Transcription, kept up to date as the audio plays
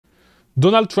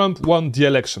Donald Trump won the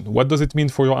election. What does it mean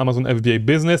for your Amazon FBA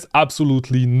business?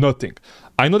 Absolutely nothing.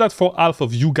 I know that for half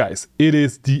of you guys, it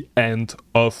is the end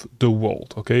of the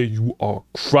world, okay? You are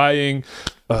crying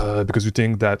because you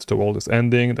think that the world is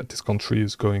ending, that this country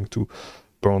is going to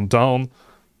burn down,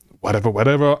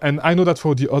 whatever. And I know that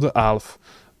for the other half,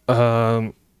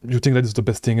 you think that it's the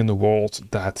best thing in the world,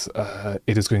 that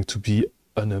it is going to be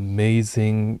an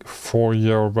amazing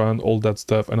 4-year run, all that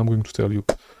stuff. And I'm going to tell you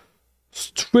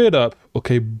straight up,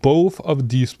 okay, both of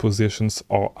these positions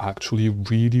are actually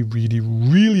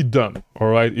really dumb,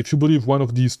 all right? If you believe one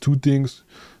of these two things,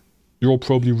 you're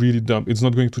probably really dumb. It's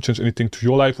not going to change anything to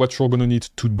your life. What you're going to need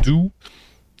to do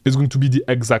is going to be the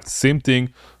exact same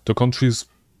thing. The country's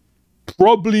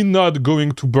probably not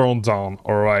going to burn down,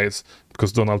 all right,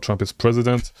 because Donald Trump is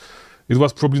president. It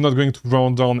was probably not going to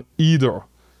burn down either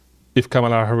if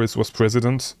Kamala Harris was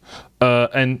president.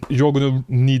 And you're going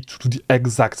to need to do the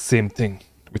exact same thing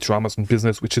with your Amazon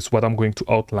business, which is what I'm going to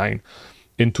outline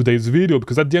in today's video,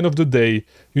 because at the end of the day,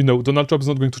 you know, Donald Trump is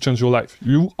not going to change your life.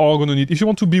 You are going to need, if you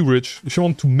want to be rich, if you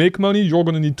want to make money, you're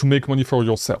going to need to make money for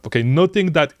yourself, okay?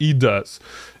 Nothing that he does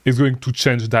is going to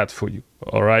change that for you,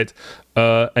 all right?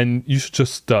 And you should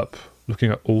just stop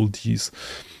looking at all this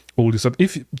stuff.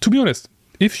 To be honest,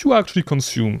 if you actually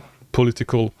consume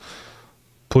political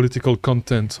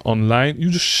content online,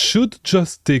 you should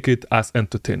just take it as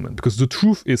entertainment, because the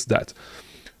truth is that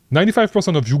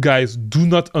 95% of you guys do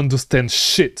not understand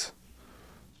shit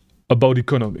about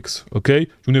economics, okay?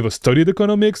 You never studied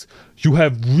economics, you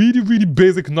have really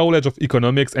basic knowledge of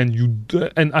economics, and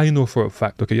I know for a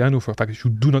fact, okay, you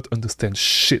do not understand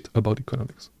shit about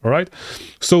economics, all right?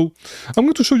 So I'm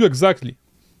going to show you exactly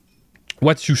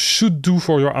what you should do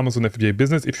for your Amazon FBA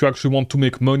business if you actually want to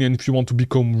make money and if you want to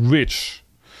become rich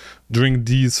during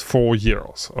these 4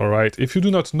 years, all right? If you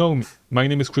do not know me, my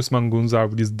name is Chris Mangunza. I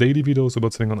release daily videos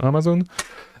about selling on Amazon.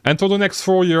 And for the next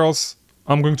 4 years,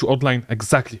 I'm going to outline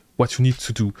exactly what you need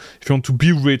to do if you want to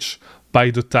be rich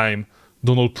by the time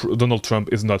Donald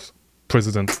Trump is not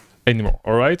president anymore,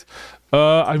 all right?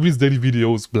 I release daily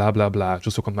videos, blah.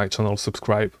 Just look on my channel,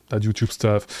 subscribe, that YouTube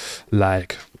stuff,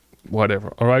 like,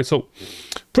 whatever, all right? So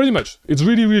pretty much, it's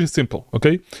really simple,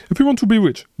 okay? If you want to be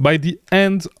rich by the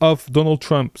end of Donald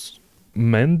Trump's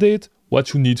mandate,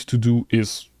 what you need to do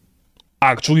is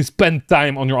actually spend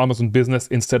time on your Amazon business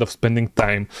instead of spending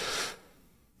time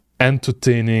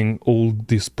entertaining all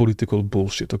this political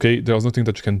bullshit, okay? There's nothing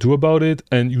that you can do about it,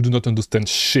 and you do not understand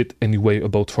shit anyway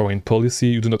about foreign policy.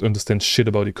 You do not understand shit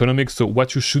about economics. So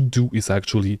what you should do is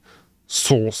actually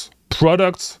source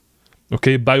products,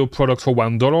 okay? Buy a product for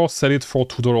 $1, sell it for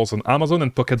 $2 on Amazon,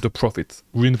 and pocket the profit.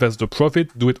 Reinvest the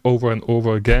profit, do it over and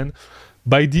over again.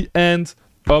 By the end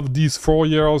of these 4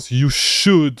 years, you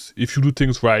should, if you do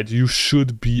things right, you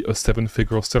should be a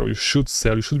 7-figure seller. You should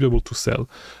be able to sell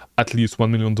at least $1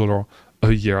 million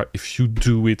a year if you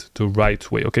do it the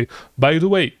right way, okay? By the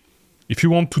way, if you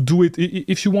want to do it,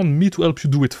 if you want me to help you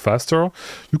do it faster,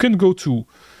 you can go to,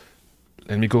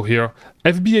 let me go here,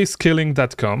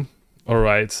 FBAscaling.com, all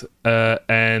right?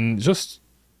 And just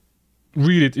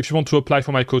read it. If you want to apply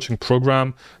for my coaching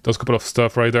program, there's a couple of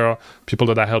stuff right there. People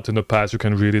that I helped in the past, you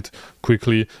can read it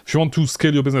quickly. If you want to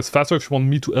scale your business faster, if you want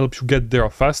me to help you get there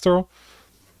faster,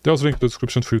 there's a link in the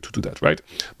description for you to do that, right?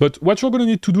 But what you're going to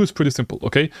need to do is pretty simple,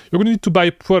 okay? You're going to need to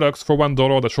buy products for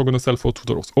 $1 that you're going to sell for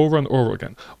 $2 over and over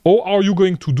again. Or are you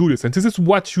going to do this? And this is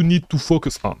what you need to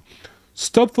focus on.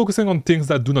 Stop focusing on things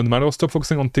that do not matter. Stop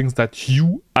focusing on things that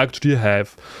you actually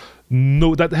have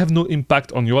no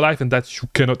impact on your life and that you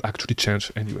cannot actually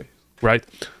change anyway, right?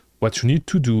 What you need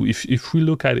to do, if we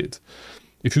look at it,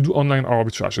 if you do online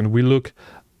arbitrage and we look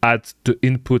at the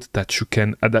input that you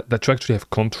can that you actually have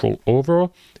control over,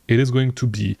 it is going to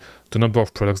be the number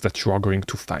of products that you are going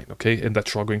to find, okay, and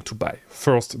that you are going to buy.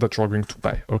 First, that you are going to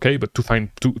buy, okay, but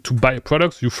to buy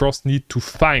products, you first need to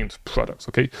find products,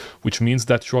 okay, which means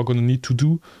that you are going to need to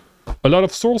do a lot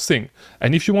of sourcing.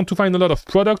 And if you want to find a lot of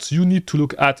products, you need to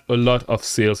look at a lot of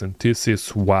sales, and this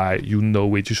is why you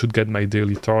know it. You should get my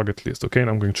daily target list, okay, and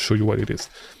I'm going to show you what it is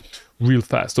real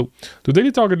fast. So the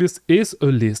daily target list is a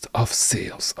list of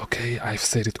sales, okay? I've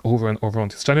said it over and over on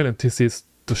this channel, and this is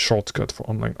the shortcut for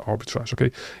online arbitrage,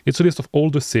 okay? It's a list of all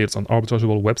the sales on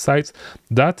arbitrageable websites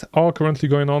that are currently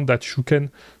going on that you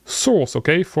can source,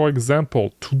 okay? For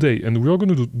example, today, and we're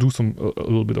going to do a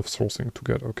little bit of sourcing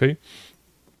together, okay?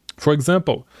 For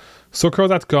example,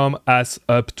 soccer.com has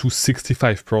up to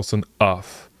 65%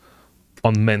 off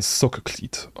on men's soccer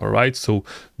cleat, all right? So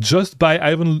just buy,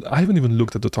 I haven't even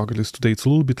looked at the target list today. It's a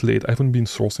little bit late. I haven't been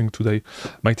sourcing today.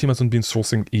 My team hasn't been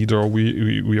sourcing either.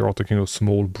 We are taking a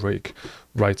small break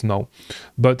right now.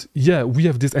 But yeah, we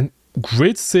have this, and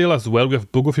great sale as well. We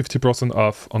have BOGO 50%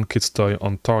 off on Kids Toy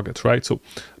on Target, right? So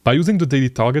by using the daily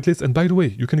target list, and by the way,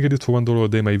 you can get it for $1 a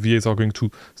day. My VAs are going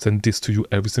to send this to you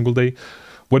every single day.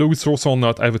 Whether we source or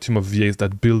not, I have a team of VAs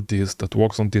that build this, that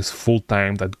works on this full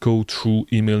time, that go through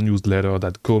email newsletter,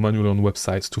 that go manually on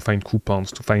websites to find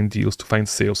coupons, to find deals, to find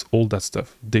sales, all that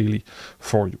stuff daily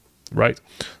for you, right?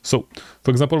 So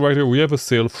for example, right here, we have a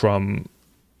sale from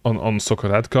on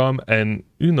soccer.com, and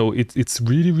you know, it's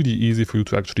really, really easy for you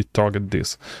to actually target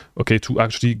this, okay, to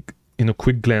actually in a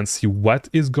quick glance see what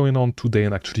is going on today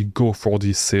and actually go for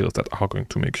these sales that are going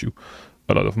to make you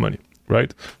a lot of money,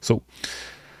 right? So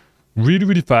really,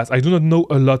 really fast. I do not know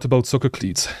a lot about soccer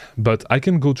cleats, but I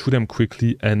can go through them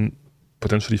quickly and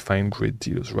potentially find great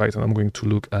deals, right? And I'm going to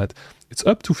look at, it's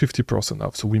up to 50%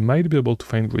 off, so we might be able to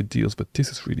find great deals, but this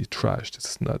is really trash. This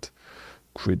is not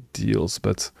great deals,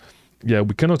 but yeah,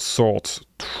 we cannot sort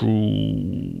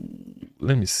through.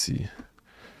 Let me see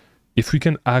if we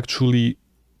can actually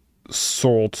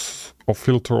sort or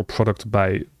filter a product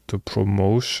by the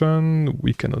promotion.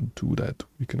 We cannot do that.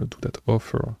 We cannot do that.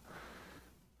 Offer,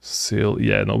 sale.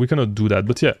 Yeah, no, we cannot do that.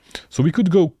 But yeah, so we could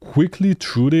go quickly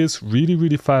through this, really,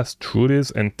 really fast through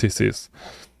this, and this is,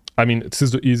 I mean, this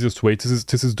is the easiest way. This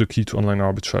is the key to online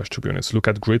arbitrage, to be honest. Look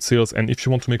at great sales, and if you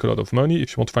want to make a lot of money,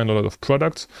 if you want to find a lot of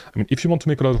products, I mean, if you want to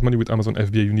make a lot of money with Amazon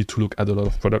FBA, you need to look at a lot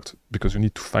of products, because you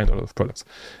need to find a lot of products.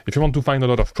 If you want to find a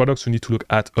lot of products, you need to look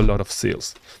at a lot of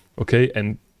sales, okay?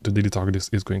 And the daily target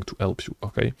is going to help you,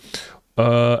 okay?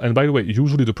 And by the way,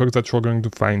 usually the products that you're going to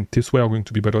find this way are going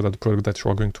to be better than the product that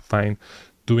you're going to find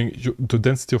doing the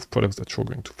density of products that you're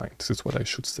going to find. This is what I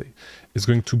should say. It's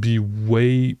going to be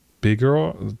way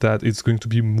bigger, that it's going to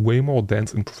be way more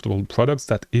dense and profitable products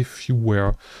that if you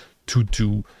were to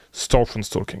do storefront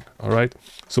stalking. All right,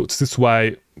 so this is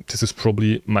why this is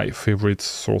probably my favorite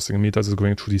sourcing method, is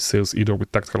going through these sales either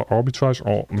with tactical arbitrage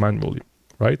or manually,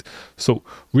 right? So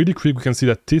really quick, we can see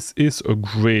that this is a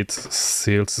great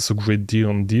sale, this is a great deal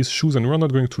on these shoes, and we're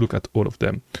not going to look at all of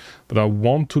them, but I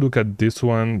want to look at this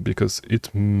one because it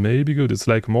may be good. It's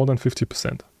like more than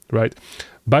 50%, right?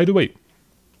 By the way,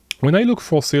 when I look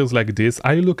for sales like this,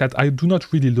 I do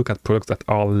not really look at products that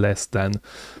are less than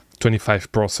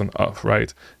 25% off,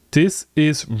 right? This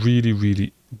is really,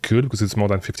 really good because it's more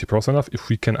than 50% off. If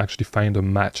we can actually find a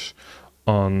match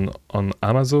on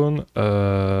Amazon,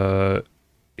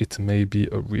 it may be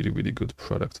a really, really good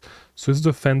product. So it's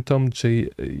the Phantom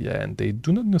J, yeah, and they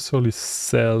do not necessarily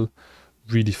sell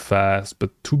really fast,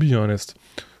 but to be honest,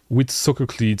 with soccer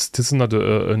cleats, this is not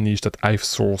a niche that I've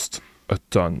sourced a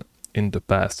ton in the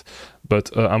past, but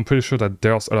I'm pretty sure that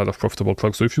there's a lot of profitable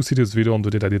products. So if you see this video on the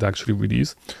day that it actually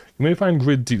released, you may find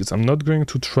great deals. I'm not going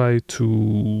to try to,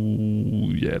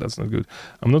 yeah, that's not good.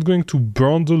 I'm not going to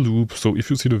burn the loop. So if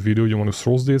you see the video, you want to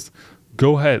source this,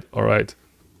 go ahead, all right?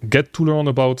 Get to learn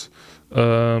about,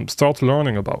 start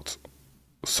learning about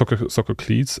soccer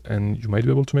cleats, and you might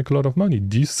be able to make a lot of money.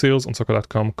 These sales on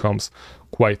soccer.com comes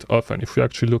quite often. If we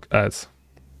actually look at,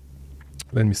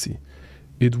 let me see,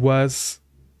 it was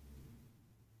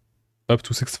up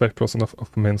to 65%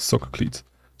 of men's soccer cleats.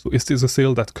 So is this a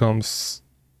sale that comes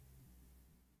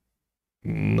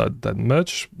not that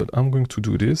much, but I'm going to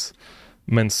do this.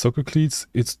 Men's soccer cleats,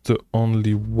 it's the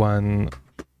only one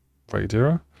right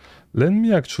there. Let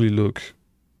me actually look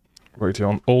right here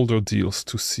on older deals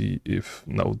to see if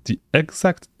now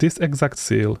this exact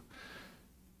sale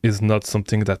is not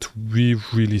something that we've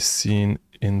really seen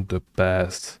in the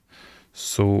past.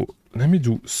 So let me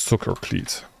do soccer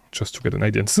cleats just to get an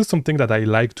idea. And this is something that I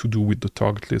like to do with the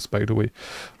target list, by the way.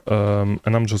 And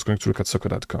I'm just going to look at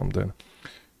soccer.com then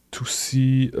to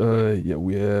see, yeah,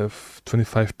 we have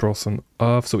 25%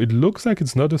 off. So it looks like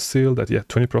it's not a sale that, yeah,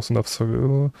 20% off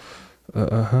sale.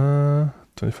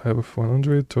 25 of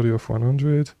 100, 30 of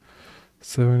 100,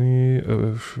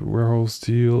 70 warehouse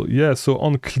deal. Yeah, so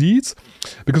on cleats,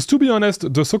 because to be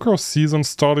honest, the soccer season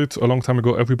started a long time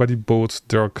ago. Everybody bought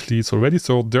their cleats already,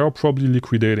 so they're probably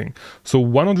liquidating. So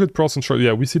 100% sure,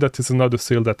 yeah, we see that this is not a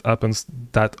sale that happens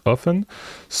that often.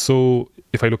 So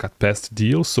if I look at past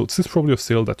deals, so this is probably a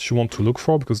sale that you want to look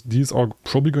for, because these are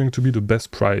probably going to be the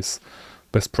best prices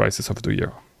of the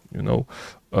year, you know.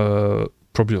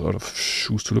 Probably a lot of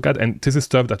shoes to look at, and this is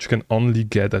stuff that you can only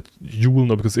get, that you will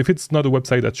know, because if it's not a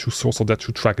website that you source or that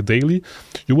you track daily,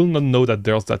 you will not know that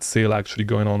there's that sale actually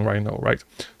going on right now, right?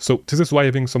 So this is why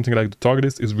having something like the target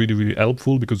list is really, really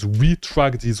helpful, because we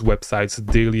track these websites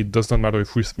daily. It does not matter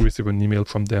if we receive an email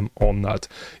from them or not,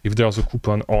 if there's a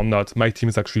coupon or not. My team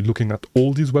is actually looking at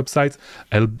all these websites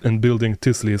and building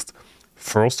this list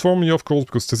first for me, of course,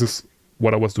 because this is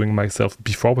what I was doing myself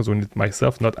before. I was doing it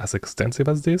myself, not as extensive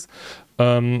as this.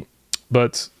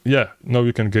 But yeah, now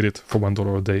you can get it for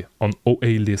 $1 a day on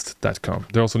oalist.com.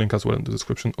 There's also a link as well in the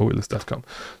description, oalist.com.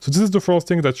 So this is the first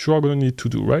thing that you are going to need to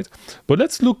do, right? But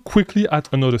let's look quickly at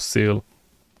another sale,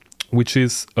 which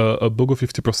is a BOGO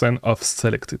 50% of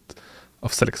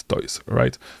select toys,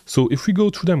 right? So if we go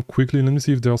through them quickly, let me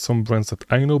see if there are some brands that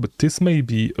I know, but this may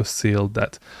be a sale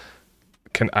that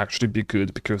can actually be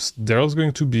good because there's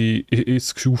going to be,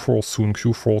 it's Q4 soon,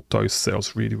 Q4 toys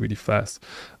sales really, really fast.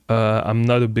 I'm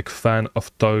not a big fan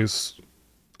of toys.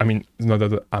 I mean, it's not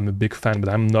that I'm a big fan, but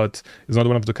it's not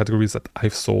one of the categories that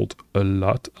I've sold a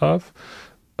lot of.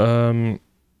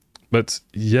 But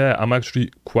yeah, I'm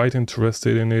actually quite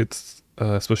interested in it,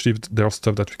 especially if there's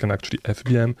stuff that we can actually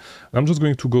FBA. And I'm just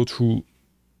going to go through,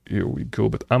 here we go,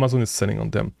 but Amazon is selling on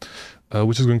them,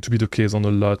 which is going to be the case on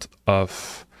a lot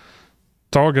of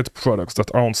Target products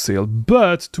that are on sale.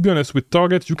 But to be honest, with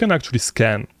Target, you can actually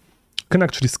scan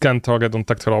Target on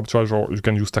Tactical Arbitrage, or you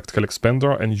can use Tactical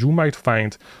Expander, and you might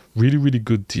find really, really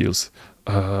good deals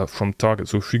from Target.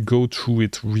 So if we go through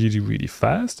it really, really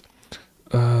fast,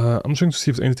 I'm trying to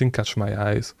see if anything catch my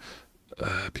eyes,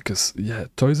 because yeah,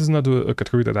 toys is not a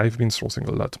category that I've been sourcing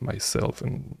a lot myself,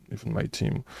 and even my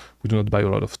team. We do not buy a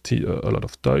lot of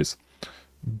toys,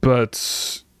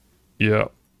 but yeah,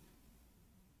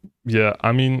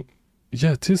 I mean,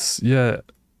 yeah,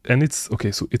 and it's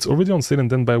okay, so it's already on sale and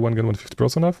then buy one get one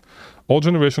 50% off. All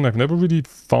Generation, I've never really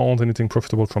found anything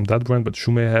profitable from that brand, but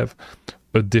you may have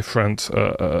a different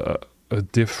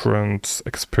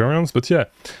experience. But yeah,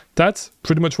 that's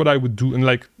pretty much what I would do. And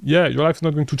like, yeah, your life is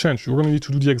not going to change. You're going to need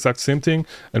to do the exact same thing.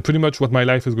 And pretty much what my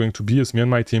life is going to be is me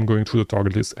and my team going through the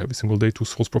Target list every single day to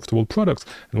source profitable products.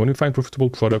 And when we find profitable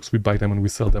products, we buy them and we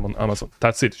sell them on Amazon.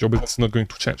 That's it. Your business is not going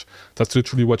to change. That's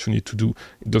literally what you need to do.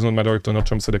 It doesn't matter if Donald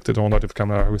Trump selected or not, if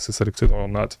Kamala Harris is selected or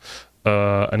not.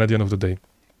 And at the end of the day,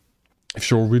 if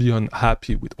you're really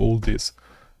unhappy with all this,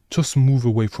 just move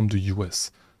away from the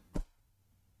US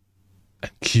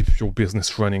and keep your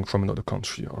business running from another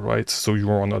country, all right? So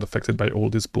you are not affected by all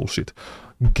this bullshit.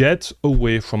 Get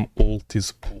away from all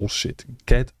this bullshit.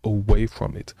 Get away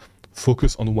from it.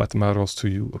 Focus on what matters to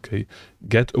you, okay?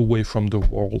 Get away from the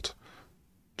world.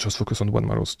 Just focus on what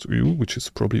matters to you, which is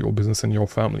probably your business and your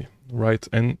family, right?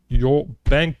 And your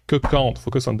bank account.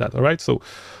 Focus on that, all right? So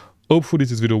hopefully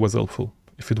this video was helpful.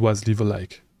 If it was, leave a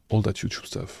like. All that YouTube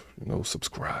stuff, you know,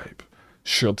 subscribe.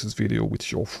 Share this video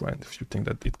with your friend if you think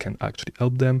that it can actually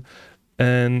help them.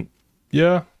 And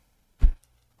yeah,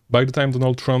 by the time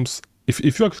Donald Trump's,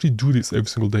 if you actually do this every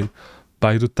single day,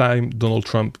 by the time Donald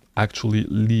Trump actually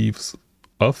leaves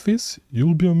office,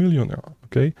 you'll be a millionaire,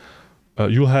 okay?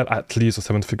 You'll have at least a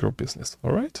 7-figure business,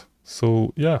 all right?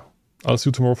 So yeah, I'll see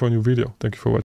you tomorrow for a new video. Thank you for watching.